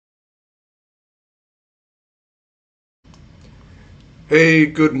Hey,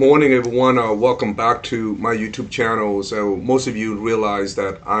 good morning, everyone. Welcome back to my YouTube channel. So most of you realize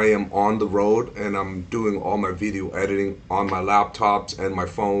that I am on the road and I'm doing all my video editing on my laptops and my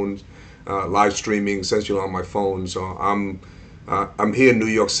phones, live streaming essentially on my phone. So I'm here in New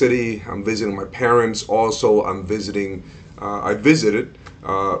York City. I'm visiting my parents. Also, I visited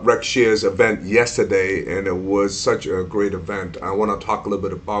RexShares event yesterday, and it was such a great event. I want to talk a little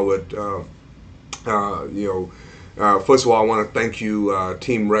bit about it. First of all, I want to thank you,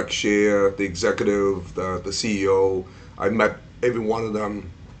 Team RexShare, the executive, the CEO. I met every one of them,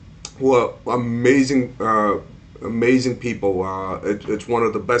 who are amazing, amazing people. It's one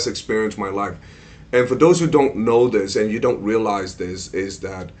of the best experiences of my life. And for those who don't know this and you don't realize this, is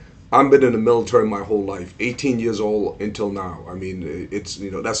that I've been in the military my whole life, 18 years old until now. I mean,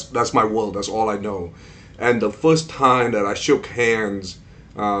 that's my world. That's all I know. And the first time that I shook hands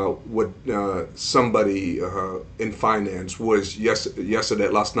with somebody in finance was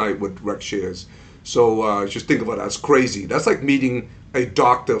last night with RexShares. So just think about it. That's crazy. That's like meeting a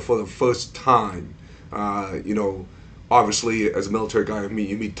doctor for the first time. Obviously as a military guy,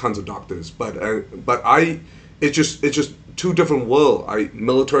 you meet tons of doctors, but it's just two different worlds.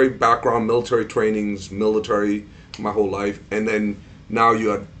 Military background, military trainings, military my whole life, and then now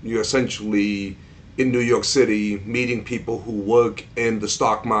you're essentially in New York City, meeting people who work in the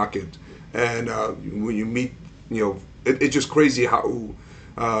stock market, and when you meet, it's just crazy how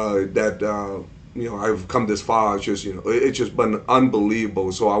I've come this far. It's just been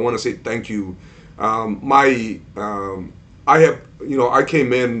unbelievable. So I want to say thank you. I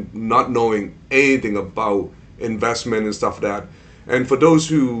came in not knowing anything about investment and stuff like that, and for those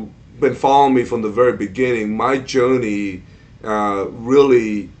who been following me from the very beginning, my journey.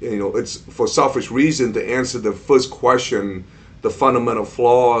 Really, it's for selfish reason to answer the first question, the fundamental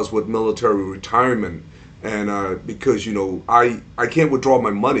flaws with military retirement. And because, I can't withdraw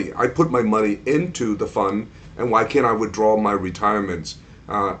my money. I put my money into the fund, and why can't I withdraw my retirements?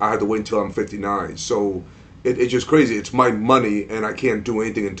 I had to wait until I'm 59. So it's just crazy. It's my money, and I can't do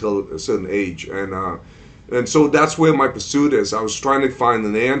anything until a certain age. And so that's where my pursuit is. I was trying to find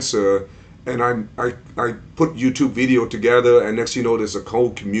an answer, and I put YouTube video together, and next thing you know, there's a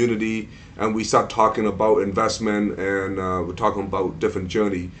whole community, and we start talking about investment, and we're talking about different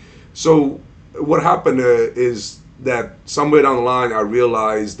journey. So what happened is that somewhere down the line, I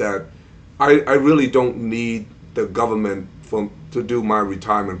realized that I really don't need the government to do my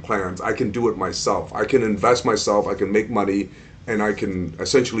retirement plans. I can do it myself. I can invest myself. I can make money, and I can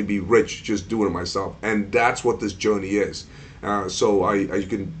essentially be rich just doing it myself. And that's what this journey is.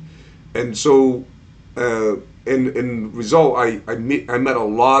 In result, I met a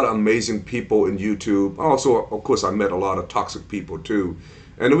lot of amazing people in YouTube. Also, of course, I met a lot of toxic people too,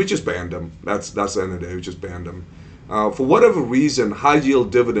 and we just banned them. That's the end of the day. We just banned them. For whatever reason, high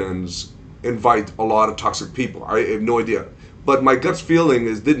yield dividends invite a lot of toxic people. I have no idea, but my gut feeling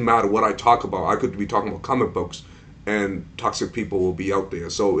is it didn't matter what I talk about. I could be talking about comic books, and toxic people will be out there.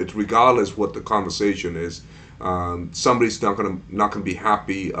 So it's regardless what the conversation is. Somebody's not gonna be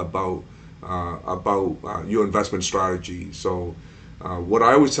happy about your investment strategy. So what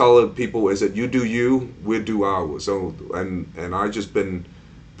I always tell people is that you do you, we do ours. So and I just been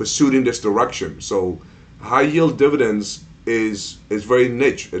pursuing this direction. So high yield dividends is very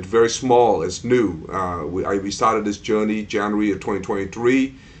niche. It's very small. It's new. We started this journey January of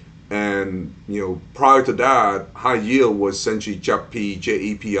 2023, and prior to that, high yield was essentially JEPY,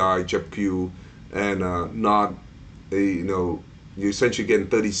 JEPI, JEPQ, and not you're essentially getting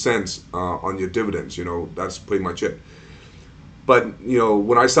 30 cents on your dividends. That's pretty much it. But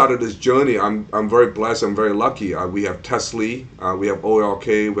when I started this journey, I'm very blessed. I'm very lucky. We have TSLA, we have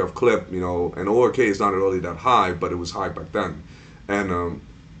OLK, we have CLIP. And OLK is not really that high, but it was high back then. And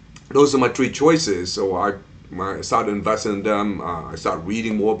those are my three choices. So I started investing in them. I started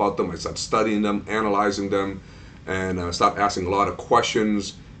reading more about them. I started studying them, analyzing them, and start asking a lot of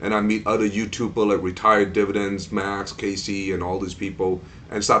questions. And I meet other YouTubers like Retired Dividends, Max, Casey, and all these people,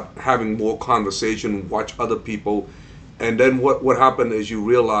 and start having more conversation, watch other people. And then what happened is you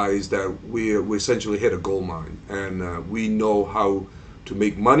realize that we essentially hit a gold mine, and we know how to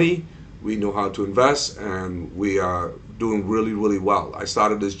make money, we know how to invest, and we are doing really, really well. I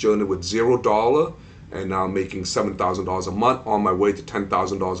started this journey with $0, and now I'm making $7,000 a month, on my way to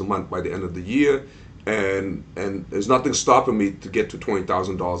 $10,000 a month by the end of the year. And there's nothing stopping me to get to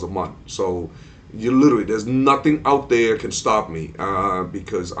 $20,000 a month. So there's nothing out there can stop me,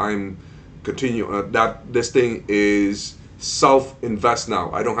 because I'm continuing. This thing is self-invest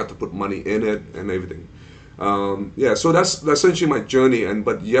now. I don't have to put money in it and everything. So that's essentially my journey.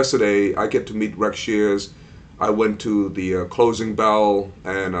 But yesterday I get to meet RexShares. I went to the closing bell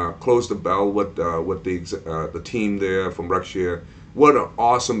and closed the bell with the team there from RexShare. What an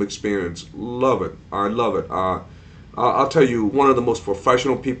awesome experience! Love it. I love it. I'll tell you, one of the most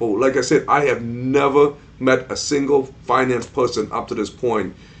professional people. Like I said, I have never met a single finance person up to this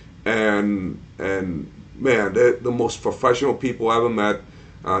point, and man, they're the most professional people I ever met.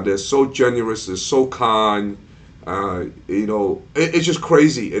 They're so generous. They're so kind. It's just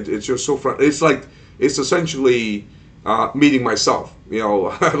crazy. It's just so fun. It's like it's essentially meeting myself.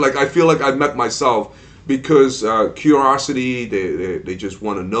 Like I feel like I've met myself because curiosity. They just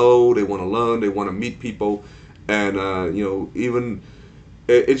want to know. They want to learn. They want to meet people, and even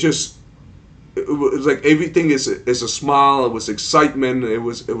it just. It was like everything is a smile. It was excitement. It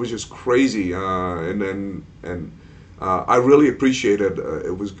was just crazy, and I really appreciated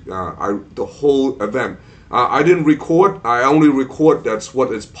it was the whole event. I didn't record. I only record that's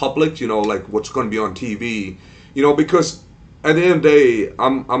what is public. Like what's going to be on TV. Because at the end of the day,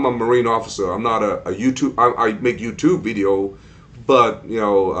 I'm a Marine officer. I'm not a YouTube. I make YouTube video, but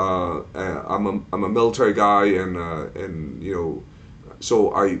I'm a military guy, and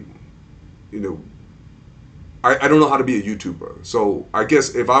so I don't know how to be a YouTuber. So I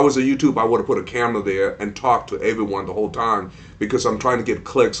guess if I was a YouTuber, I would have put a camera there and talked to everyone the whole time, because I'm trying to get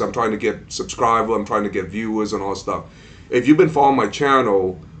clicks, I'm trying to get subscribers, I'm trying to get viewers and all stuff. If you've been following my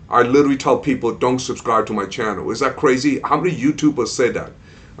channel, I literally tell people don't subscribe to my channel. Is that crazy? How many YouTubers say that?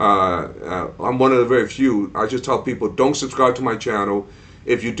 I'm one of the very few. I just tell people don't subscribe to my channel.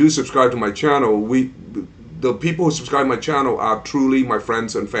 If you do subscribe to my channel, the people who subscribe to my channel are truly my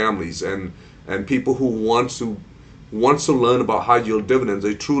friends and families, and people who wants to learn about high yield dividends.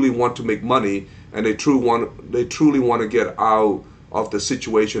 They truly want to make money, and they truly want to get out of the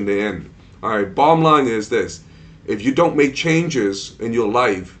situation they're in. All right. Bottom line is this: if you don't make changes in your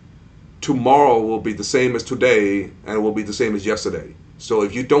life, tomorrow will be the same as today, and it will be the same as yesterday. So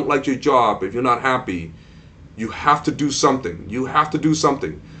if you don't like your job, if you're not happy, you have to do something. You have to do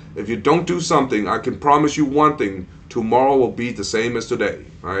something. If you don't do something, I can promise you one thing: tomorrow will be the same as today.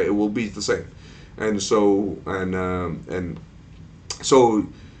 All right, it will be the same. And so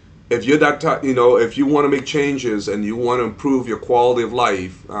if you're that type, if you want to make changes and you want to improve your quality of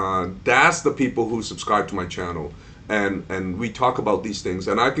life, that's the people who subscribe to my channel. And we talk about these things,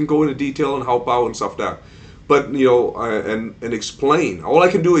 and I can go into detail and help out and stuff like that. But and explain. All I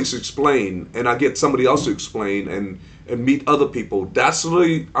can do is explain, and I get somebody else to explain and meet other people. That's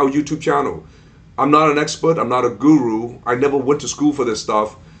really our YouTube channel. I'm not an expert. I'm not a guru. I never went to school for this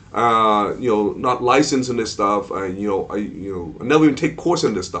stuff. Not licensed in this stuff. I never even take course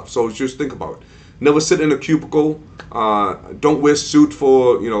in this stuff. So just think about it. Never sit in a cubicle. Don't wear a suit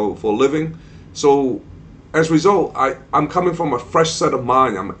for a living. So as a result, I'm coming from a fresh set of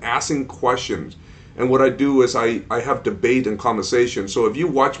mind. I'm asking questions, and what I do is I have debate and conversation. So if you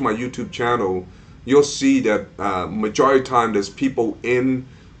watch my YouTube channel, you'll see that majority of the time there's people in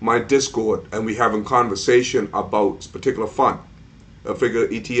my Discord, and we having conversation about a particular fund, a figure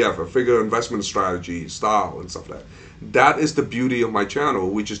ETF, a figure investment strategy, style, and stuff like that. That is the beauty of my channel.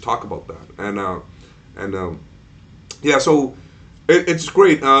 We just talk about that, yeah. So it's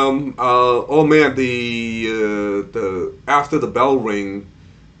great. Oh man, the after the bell ring,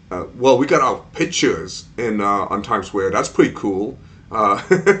 well, we got our pictures on Times Square. That's pretty cool.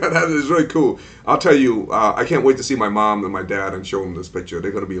 That is really cool. I'll tell you, I can't wait to see my mom and my dad and show them this picture.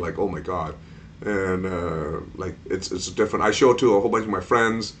 They're gonna be like, "Oh my God!" And like it's different. I show it to a whole bunch of my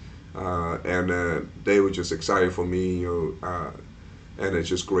friends, and they were just excited for me, and it's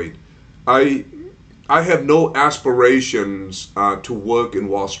just great. I have no aspirations to work in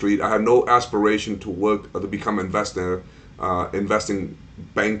Wall Street. I have no aspiration to work or to become an investor, investing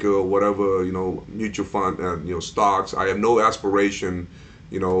banker or whatever, mutual fund, stocks. I have no aspiration,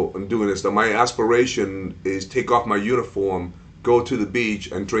 in doing this. My aspiration is take off my uniform, go to the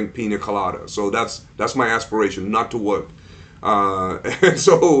beach, and drink pina colada. So that's my aspiration, not to work. And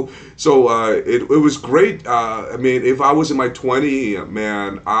so it was great. I mean, if I was in my 20s,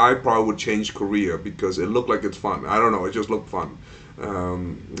 man, I probably would change career because it looked like it's fun. I don't know, it just looked fun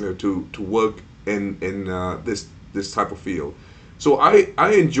to work in this type of field. So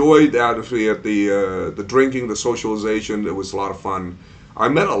I enjoyed that at the drinking, the socialization. It was a lot of fun. I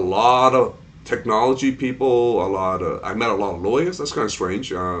met a lot of technology people. I met a lot of lawyers. That's kind of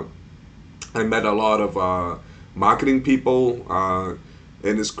strange. I met a lot of marketing people, and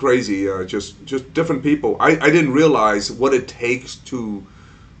it's crazy. Just different people. I didn't realize what it takes to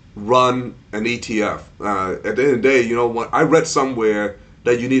run an ETF. At the end of the day, what I read somewhere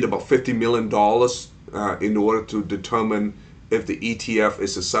that you need about $50 million in order to determine if the ETF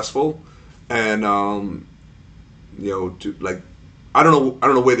is successful, and to like, I don't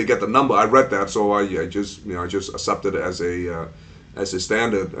know where they get the number. I read that, so I just accepted it as a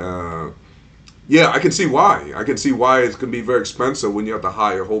standard. Yeah, I can see why. I can see why it's going to be very expensive when you have to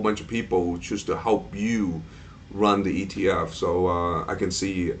hire a whole bunch of people just to help you run the ETF. So I can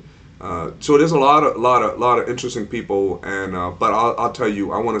see. So there's a lot of interesting people, and but I'll tell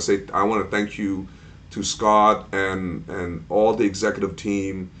you, I want to thank you to Scott and all the executive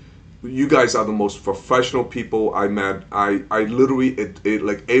team. You guys are the most professional people I met. I literally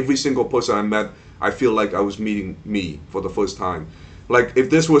like every single person I met, I feel like I was meeting me for the first time. Like if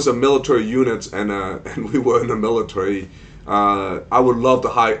this was a military unit and we were in the military, I would love to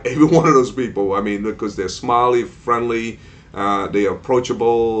hire every one of those people. I mean, because they're smiley, friendly, they're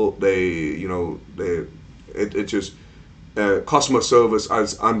approachable. It just customer service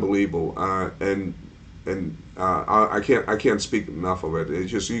is unbelievable, and I can't speak enough of it.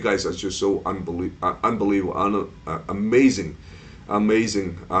 It's just you guys are just so unbelievable, amazing. I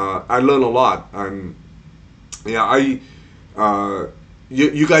learn a lot, and yeah,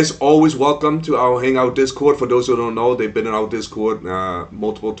 you guys always welcome to our Hangout Discord. For those who don't know, they've been in our Discord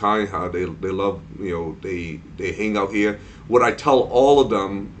multiple times. They love, they hang out here. What I tell all of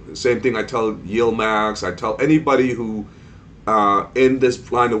them, same thing I tell Yield Max, I tell anybody who in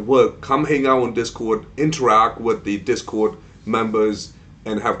this line of work, come hang out on Discord, interact with the Discord members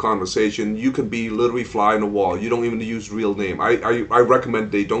and have conversation. You can be literally fly on the wall. You don't even use real name. I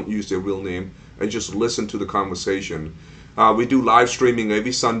recommend they don't use their real name and just listen to the conversation. We do live streaming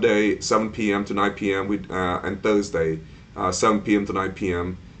every Sunday, 7 p.m. to 9 p.m. And Thursday, 7 p.m. to 9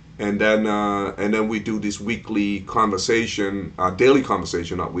 p.m. And then we do this weekly conversation, daily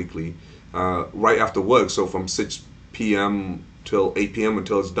conversation, not weekly, right after work. So from 6 p.m. till 8 p.m.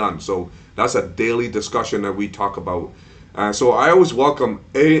 until it's done. So that's a daily discussion that we talk about. So I always welcome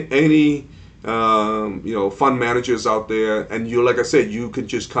any fund managers out there, and like I said, you can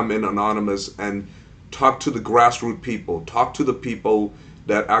just come in anonymous and talk to the grassroots people, talk to the people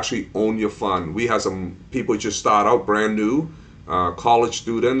that actually own your fund. We have some people just start out brand new, college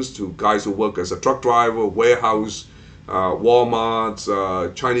students to guys who work as a truck driver, warehouse, Walmarts,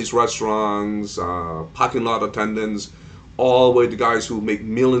 Chinese restaurants, parking lot attendants, all the way to guys who make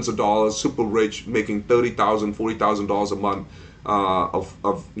millions of dollars, super rich, making $30,000, $40,000 a month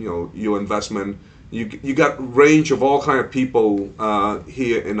of your investment. You got range of all kind of people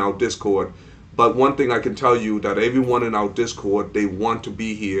here in our Discord. But one thing I can tell you that everyone in our Discord, they want to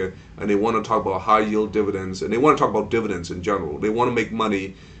be here and they want to talk about high yield dividends, and they want to talk about dividends in general. They want to make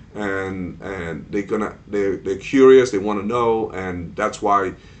money, and they're curious, they want to know, and that's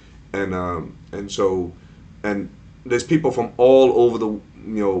why, and there's people from all over the world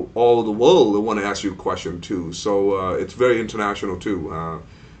that want to ask you a question too. So it's very international too.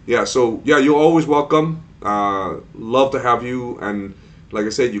 So you're always welcome. Love to have you, and like I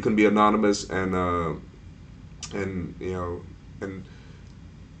said, you can be anonymous, and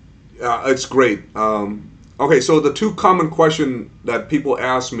it's great. Okay, so the two common questions that people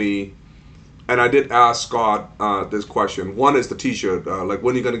ask me, and I did ask Scott this question. One is the T-shirt, like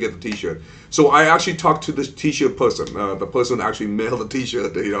when are you going to get the T-shirt? So I actually talked to this T-shirt person, the person that actually mailed the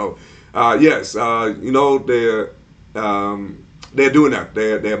T-shirt. Yes, they're doing that.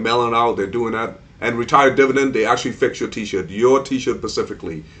 They're mailing out. They're doing that. And Retired Dividend, they actually fix your T-shirt, your T-shirt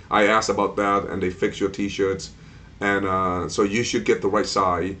specifically. I asked about that, and they fix your T-shirts, and so you should get the right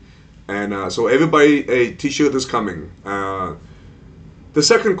size. And so everybody, a T-shirt is coming. The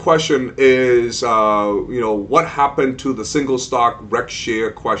second question is, what happened to the single stock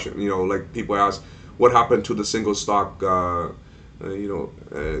RexShare question? Like people ask, what happened to the single stock, for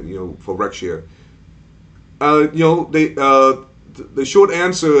RexShare? The short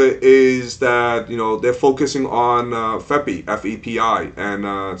answer is that they're focusing on FEPI, FEPI,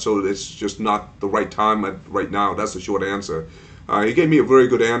 and so it's just not the right time right now. That's the short answer. He gave me a very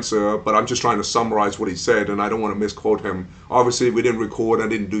good answer, but I'm just trying to summarize what he said, and I don't want to misquote him. Obviously, we didn't record. I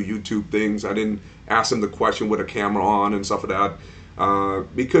didn't do YouTube things. I didn't ask him the question with a camera on and stuff like that.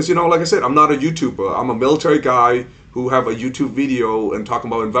 Because, like I said, I'm not a YouTuber. I'm a military guy who have a YouTube video and talking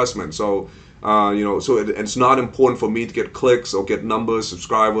about investment. So, it's not important for me to get clicks or get numbers,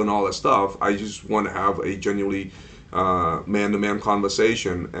 subscriber, and all that stuff. I just want to have a genuinely man-to-man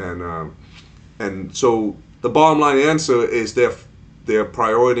conversation, and so the bottom line answer is their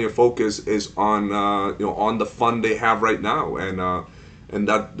priority and focus is on on the fund they have right now, and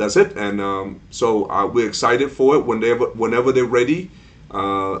that's it. And so we're excited for it whenever they're ready.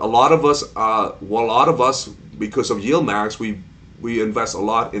 A lot of us, because of Yield Max, we invest a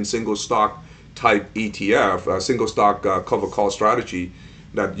lot in single stock type ETF, single stock cover call strategy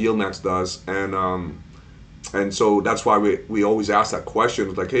that Yield Max does, and And so that's why we always ask that question.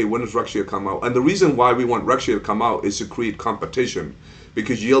 It's like, hey, when does RexShare come out? And the reason why we want RexShare to come out is to create competition,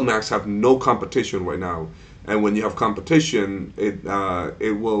 because YieldMax have no competition right now. And when you have competition,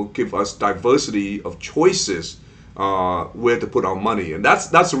 it will give us diversity of choices where to put our money. And that's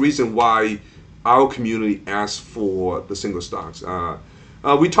the reason why our community asks for the single stocks.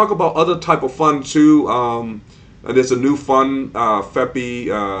 We talk about other type of fund too. And there's a new fund, FEPI,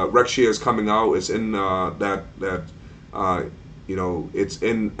 RexShare is coming out. It's in it's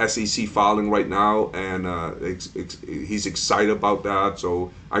in SEC filing right now, and he's excited about that.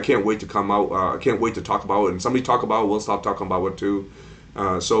 So I can't wait to come out. I can't wait to talk about it. And somebody talk about it, we'll start talking about it too.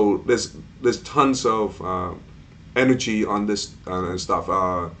 So there's tons of energy on this and stuff.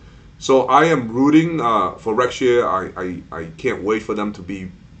 So I am rooting for RexShare. I can't wait for them to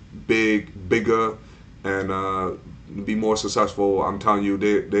be bigger, and be more successful. I'm telling you,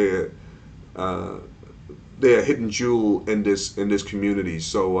 they're a hidden jewel in this community.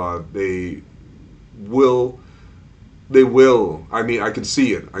 So they will. I mean, I can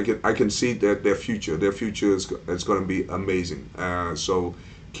see it. I can see that their future is going to be amazing. So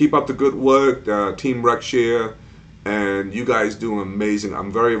keep up the good work, Team RexShare, and you guys doing amazing.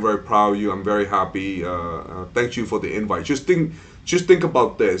 I'm very, very proud of you. I'm very happy. Thank you for the invite. Just think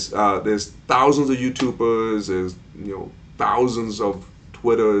about this. There's thousands of YouTubers. There's thousands of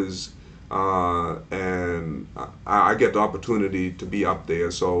Twitters, and I get the opportunity to be up there.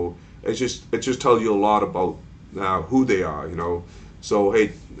 So it just tells you a lot about who they are. So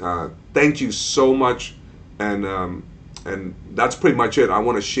hey, thank you so much, and that's pretty much it. I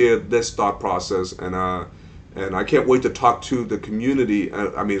want to share this thought process, and I can't wait to talk to the community.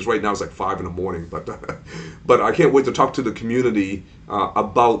 I mean, right now it's like 5 in the morning, but I can't wait to talk to the community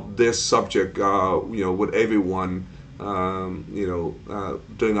about this subject, with everyone,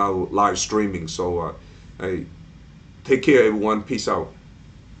 during our live streaming. So, hey, take care, everyone. Peace out.